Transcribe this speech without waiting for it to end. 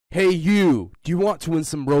Hey you, do you want to win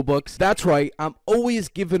some Robux? That's right, I'm always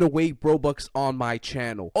giving away Robux on my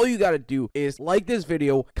channel. All you gotta do is like this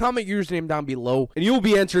video, comment your username down below, and you'll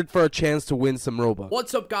be entered for a chance to win some Robux.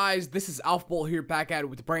 What's up guys, this is AlphaBolt here, back at it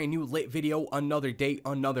with a brand new lit video, another day,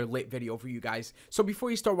 another lit video for you guys. So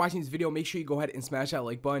before you start watching this video, make sure you go ahead and smash that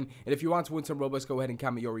like button, and if you want to win some Robux, go ahead and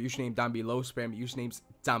comment your username down below, spam usernames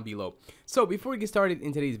down below. So before we get started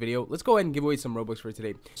in today's video, let's go ahead and give away some Robux for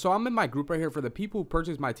today. So I'm in my group right here for the people who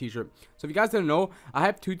purchased my t-shirt. So if you guys didn't know, I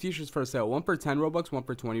have two t-shirts for sale, one for 10 Robux, one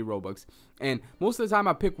for 20 Robux. And most of the time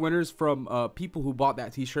I pick winners from people who bought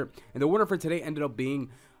that t-shirt, and the winner for today ended up being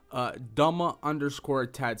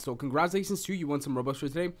Dumma_Ted. So congratulations to you, you won some Robux for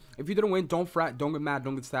today. If you didn't win, don't fret, don't get mad,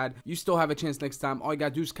 don't get sad. You still have a chance next time. All you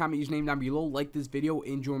gotta do is comment your name down below, like this video,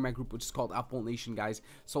 and join my group, which is called AlphaBolt Nation, guys.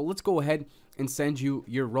 So let's go ahead and send you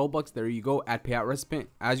your Robux. There you go, at payout recipient.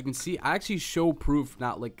 As you can see, I actually show proof,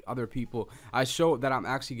 not like other people. I show that I'm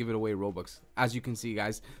actually giving away Robux, as you can see,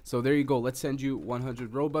 guys. So there you go, let's send you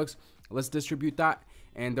 100 Robux. Let's distribute that,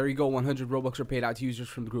 and there you go, 100 Robux are paid out to users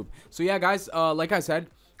from the group. So yeah guys, like I said,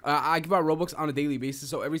 I give out Robux on a daily basis,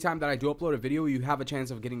 so every time that I do upload a video, you have a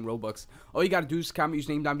chance of getting Robux. All you gotta do is comment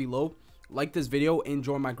your name down below, like this video, and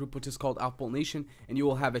join my group, which is called AlphaBolt Nation, and you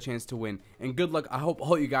will have a chance to win. And good luck. I hope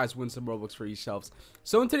all you guys win some Robux for yourselves.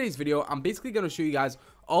 So in today's video, I'm basically going to show you guys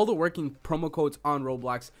all the working promo codes on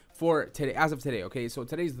Roblox for today, as of today. Okay, so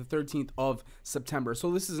today is the 13th of September,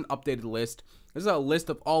 so this is an updated list. This is a list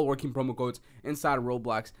of all working promo codes inside of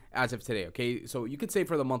Roblox as of today. Okay, so you could say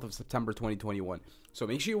for the month of September 2021. So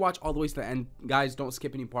make sure you watch all the way to the end, guys. Don't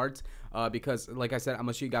skip any parts, because like I said, I'm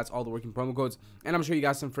gonna show you guys all the working promo codes, and I'm gonna show you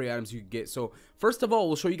guys some free items you can get. So first of all,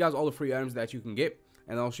 we'll show you guys all the free items that you can get,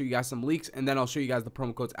 and then I'll show you guys some leaks, and then I'll show you guys the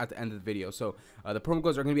promo codes at the end of the video. So the promo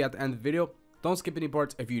codes are gonna be at the end of the video. Don't skip any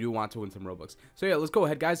parts if you do want to win some Robux. So yeah, let's go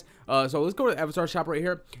ahead, guys. So let's go to the avatar shop right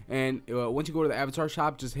here, and once you go to the avatar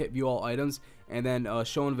shop, just hit view all items, and then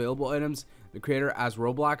show available items, the creator as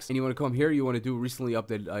Roblox, and you want to come here, you want to do recently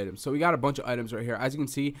updated items. So we got a bunch of items right here. As you can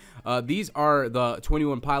see, these are the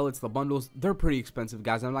 21 pilots, the bundles. They're pretty expensive,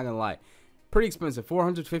 guys, I'm not gonna lie. Pretty expensive.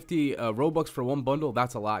 450 Robux for one bundle.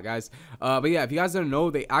 That's a lot, guys. But yeah, if you guys didn't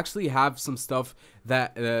know, they actually have some stuff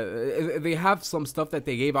that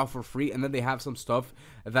they gave out for free, and then they have some stuff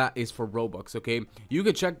that is for Robux. Okay, you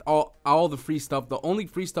could check all the free stuff. The only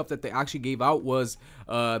free stuff that they actually gave out was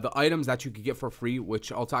the items that you could get for free,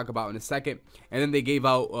 which I'll talk about in a second. And then they gave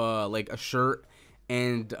out like a shirt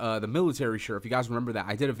and the military shirt. If you guys remember that,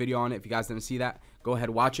 I did a video on it. If you guys didn't see that, go ahead,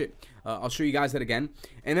 watch it. I'll show you guys that again.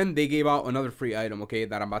 And then they gave out another free item, okay,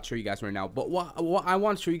 that I'm about to show you guys right now. But what I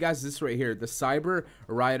want to show you guys is this right here, the Cyber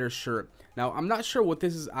Rider shirt. Now, I'm not sure what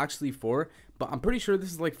this is actually for, but I'm pretty sure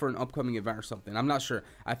this is like for an upcoming event or something. I'm not sure.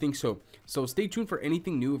 I think so. So stay tuned for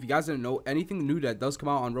anything new. If you guys didn't know, anything new that does come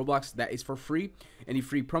out on Roblox that is for free, any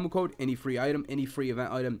free promo code, any free item, any free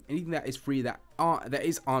event item, anything that is free that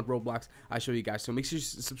is on Roblox, I show you guys. So make sure you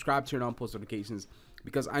subscribe, turn on post notifications,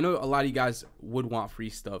 because I know a lot of you guys would want free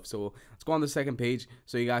stuff. So let's go on the second page,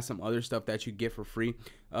 so you guys some other stuff that you get for free.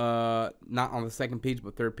 Not on the second page,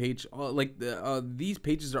 but third page. Like these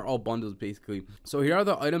pages are all bundles basically. So here are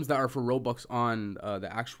the items that are for Robux on the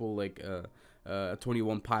actual like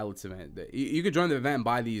 21 pilots event. You could join the event and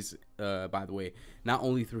buy these, by the way, not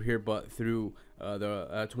only through here but through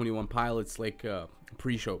the 21 pilots like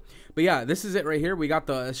pre-show. But yeah, this is it right here. We got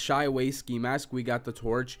the Shy Away ski mask, we got the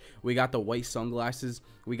torch, we got the white sunglasses,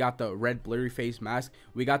 we got the red blurry face mask,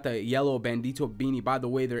 we got the yellow bandito beanie. By the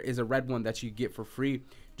way, there is a red one that you get for free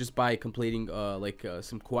just by completing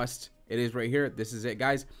some quests. It is right here. This is it,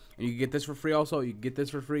 guys, and you can get this for free. Also, you can get this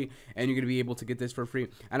for free, and you're gonna be able to get this for free.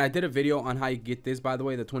 And I did a video on how you get this, by the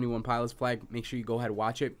way, the 21 pilots flag. Make sure you go ahead and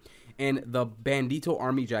watch it. And the Bandito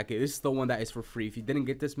Army jacket, this is the one that is for free. If you didn't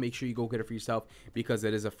get this, make sure you go get it for yourself, because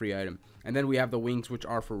it is a free item. And then we have the wings, which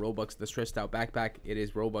are for Robux. The stretched out backpack, it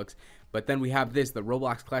is Robux. But then we have this, the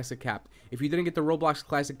Roblox Classic cap. If you didn't get the Roblox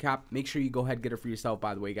Classic cap, make sure you go ahead and get it for yourself,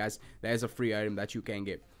 by the way, guys. That is a free item that you can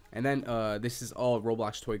get. And then this is all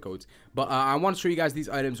Roblox toy codes. But I want to show you guys these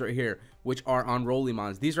items right here, which are on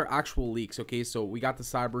Rollimons. These are actual leaks, okay? So we got the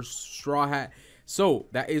Cyber Straw Hat. So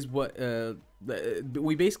that is what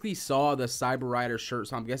we basically saw the Cyber Rider shirt.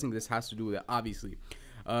 So I'm guessing this has to do with it, obviously.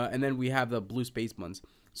 And then we have the blue space buns.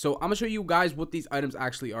 So I'm gonna show you guys what these items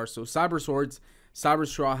actually are. So Cyber Swords, Cyber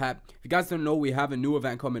Straw Hat. If you guys don't know, we have a new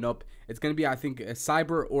event coming up. It's going to be, I think, a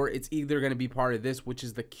Cyber, or it's either going to be part of this, which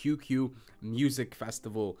is the QQ Music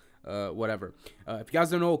Festival whatever. If you guys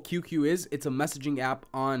don't know what QQ is, it's a messaging app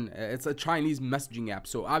it's a Chinese messaging app.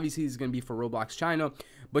 So obviously it's going to be for Roblox China,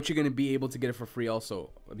 but you're going to be able to get it for free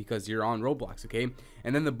also because you're on Roblox, okay?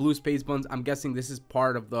 And then the blue space buttons, I'm guessing this is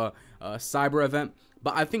part of the cyber event.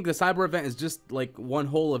 But I think the cyber event is just like one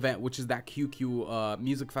whole event, which is that QQ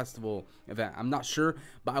music festival event. I'm not sure,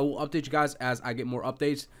 but I will update you guys as I get more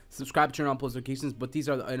updates. Subscribe, turn on post notifications. But these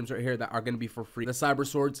are the items right here that are going to be for free: the cyber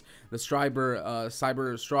swords, the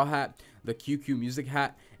cyber straw hat, the QQ music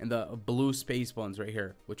hat, and the blue space buns right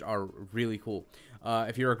here, which are really cool.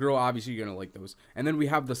 If you're a girl, obviously you're gonna like those. And then we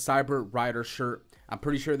have the cyber rider shirt. I'm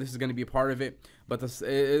pretty sure this is going to be a part of it, but this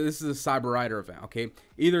is a cyber rider event, okay?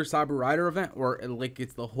 Either cyber rider event or like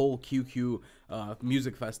it's the whole QQ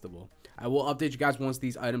music festival. I will update you guys once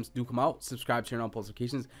these items do come out. Subscribe, turn on post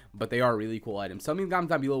notifications, but they are really cool items. Tell me in the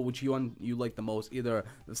comments down below which one you like the most, either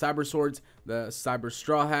the cyber swords, the cyber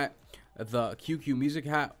straw hat, the QQ music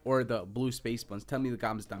hat, or the blue space buns. Tell me in the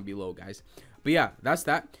comments down below, guys. But yeah, that's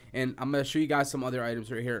that. And I'm going to show you guys some other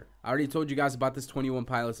items right here. I already told you guys about this 21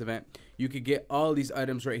 Pilots event. You could get all these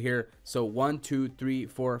items right here. So 1, 2, 3,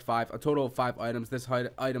 4, 5, a total of 5 items. This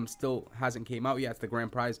item still hasn't came out yet. It's the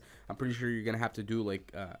grand prize. I'm pretty sure you're going to have to do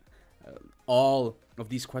like all of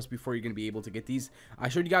these quests before you're going to be able to get these. I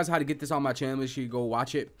showed you guys how to get this on my channel. Make sure you go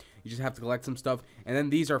watch it. You just have to collect some stuff, and then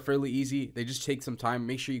these are fairly easy. They just take some time.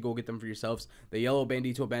 Make sure you go get them for yourselves. The yellow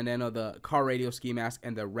bandito bandana, the car radio ski mask,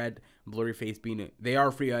 and the red blurry face beanie. They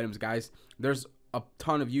are free items, guys. There's a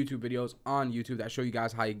ton of YouTube videos on YouTube that show you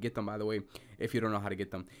guys how you get them, by the way, if you don't know how to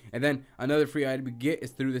get them. And then another free item you get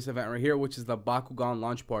is through this event right here, which is the Bakugan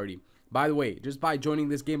launch party. By the way, just by joining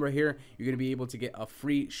this game right here, you're going to be able to get a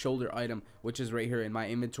free shoulder item, which is right here in my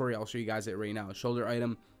inventory. I'll show you guys it right now. A shoulder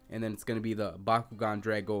item, and then it's going to be the Bakugan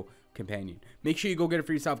Drago companion. Make sure you go get it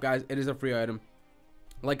for yourself, guys. It is a free item.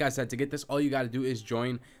 Like I said, to get this, all you got to do is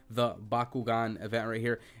join the Bakugan event right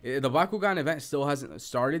here. The Bakugan event still hasn't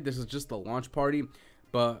started. This is just the launch party.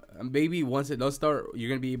 But maybe once it does start, you're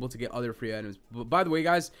going to be able to get other free items. But by the way,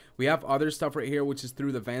 guys, we have other stuff right here, which is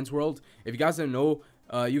through the Vans World. If you guys don't know,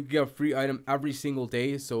 you can get a free item every single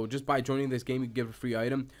day. So just by joining this game, you can get a free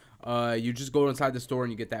item. You just go inside the store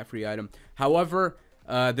and you get that free item. However,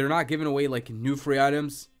 they're not giving away like new free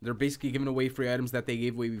items. They're basically giving away free items that they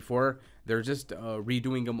gave away before. They're just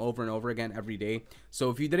redoing them over and over again every day.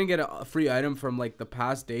 So if you didn't get a free item from like the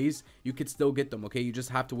past days, you could still get them, okay? You just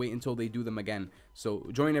have to wait until they do them again. So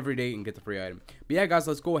join every day and get the free item. But yeah, guys,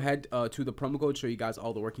 let's go ahead to the promo code, show you guys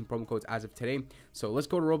all the working promo codes as of today. So let's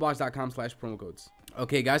go to roblox.com/promo codes.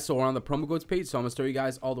 Okay, guys, so we're on the promo codes page. So I'm gonna show you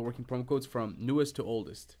guys all the working promo codes from newest to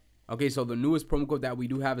oldest. Okay, so the newest promo code that we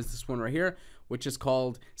do have is this one right here, which is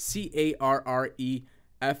called CARREFOURHOED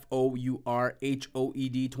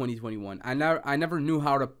 2021. I never knew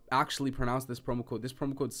how to actually pronounce this promo code. This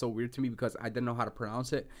promo code is so weird to me because I didn't know how to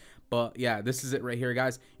pronounce it. But yeah, this is it right here,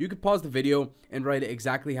 guys. You could pause the video and write it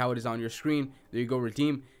exactly how it is on your screen. There you go,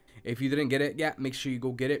 redeem. If you didn't get it, yeah, make sure you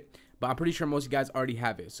go get it. But I'm pretty sure most of you guys already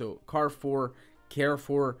have it. So CARE4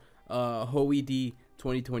 HOED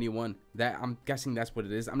 2021. That, I'm guessing that's what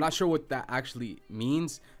it is. I'm not sure what that actually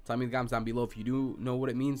means. Tell me in the comments down below if you do know what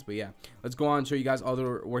it means. But yeah, let's go on and show you guys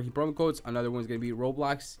other working promo codes. Another one's gonna be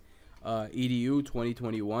Roblox EDU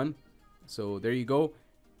 2021. So there you go,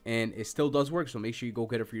 and it still does work, so make sure you go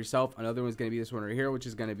get it for yourself. Another one's gonna be this one right here, which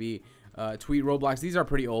is gonna be Tweet Roblox. These are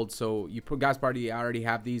pretty old, so you guys probably already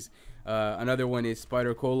have these. Another one is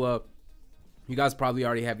Spider Cola. You guys probably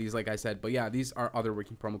already have these, like I said. But yeah, these are other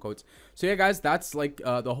working promo codes. So yeah, guys, that's like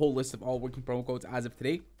the whole list of all working promo codes as of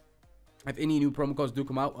today. If any new promo codes do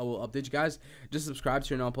come out, I will update you guys. Just subscribe,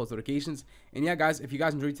 turn on post notifications. And yeah, guys, if you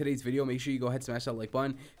guys enjoyed today's video, make sure you go ahead and smash that like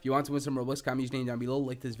button. If you want to win some Roblox, comment your name down below,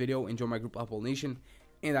 like this video, and join my group AlphaBolt Nation.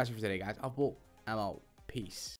 And that's it for today, guys. AlphaBolt, I'm out. Peace.